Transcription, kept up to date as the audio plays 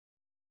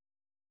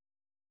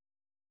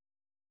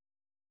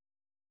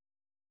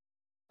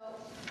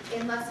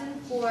In lesson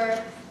 4,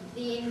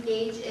 the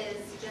engage is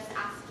just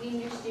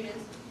asking your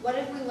students, what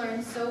have we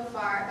learned so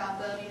far about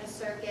building a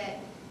circuit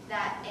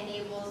that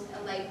enables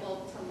a light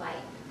bulb to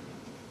light?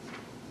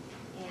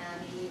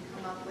 And you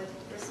come up with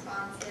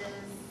responses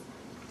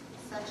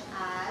such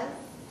as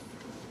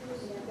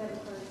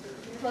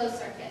closed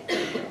circuit.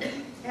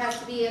 It has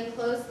to be a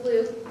closed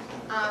loop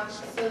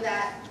so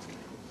that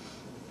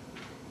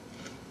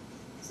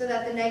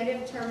the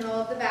negative terminal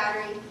of the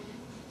battery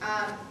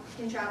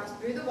can travel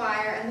through the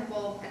wire and the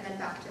bulb and then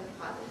back to the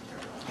positive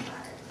terminal of the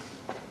battery.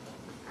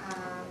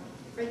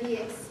 For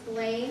the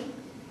explain,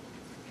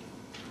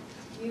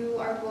 you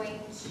are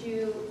going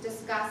to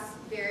discuss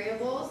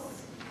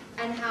variables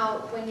and how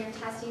when you're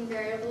testing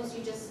variables,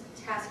 you just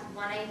test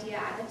one idea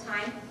at a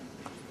time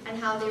and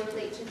how they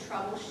relate to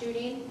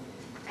troubleshooting.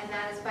 And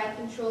that is by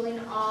controlling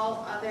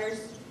all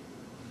others,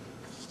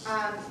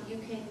 you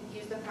can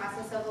use the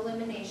process of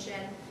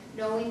elimination,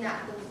 knowing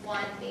that the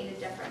one made a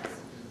difference.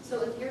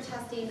 So if you're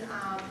testing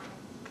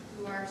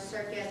your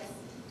circuits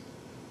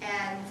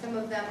and some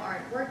of them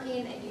aren't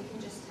working, and you can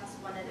just test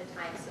one at a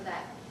time so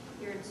that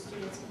your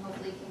students can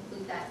hopefully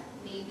conclude that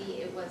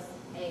maybe it was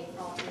a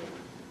faulty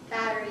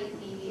battery,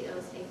 maybe it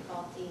was a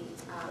faulty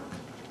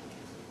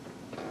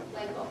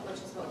light bulb,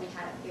 which is what we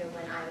had up here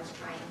when I was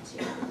trying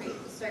to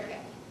create the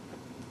circuit.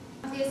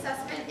 The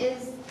assessment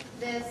is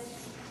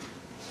this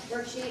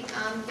worksheet.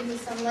 Give me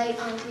some light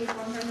on page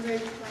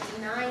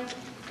 129.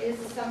 It is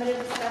a summative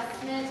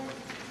assessment,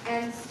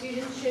 and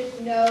students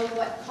should know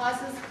what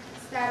causes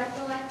static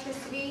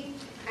electricity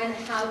and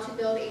how to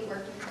build a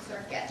working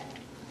circuit.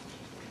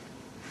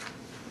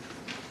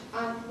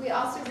 We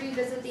also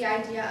revisit the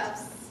idea of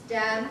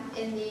STEM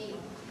in the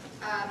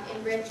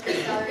enrich,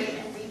 accelerate,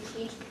 and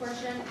reteach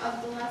portion of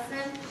the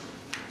lesson.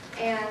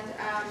 And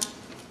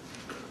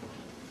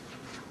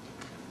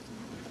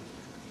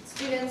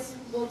students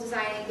will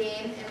design a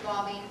game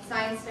involving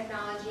science,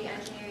 technology,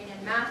 engineering,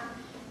 and math,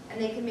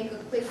 and they can make a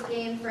quiz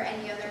game for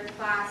any other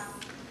class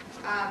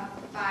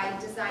by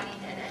designing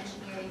and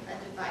engineering a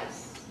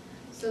device.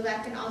 So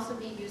that can also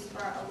be used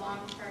for a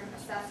long-term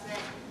assessment,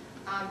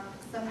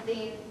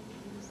 something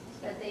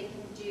that they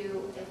can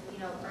do if,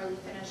 early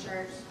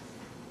finishers,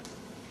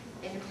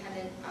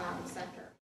 independent center.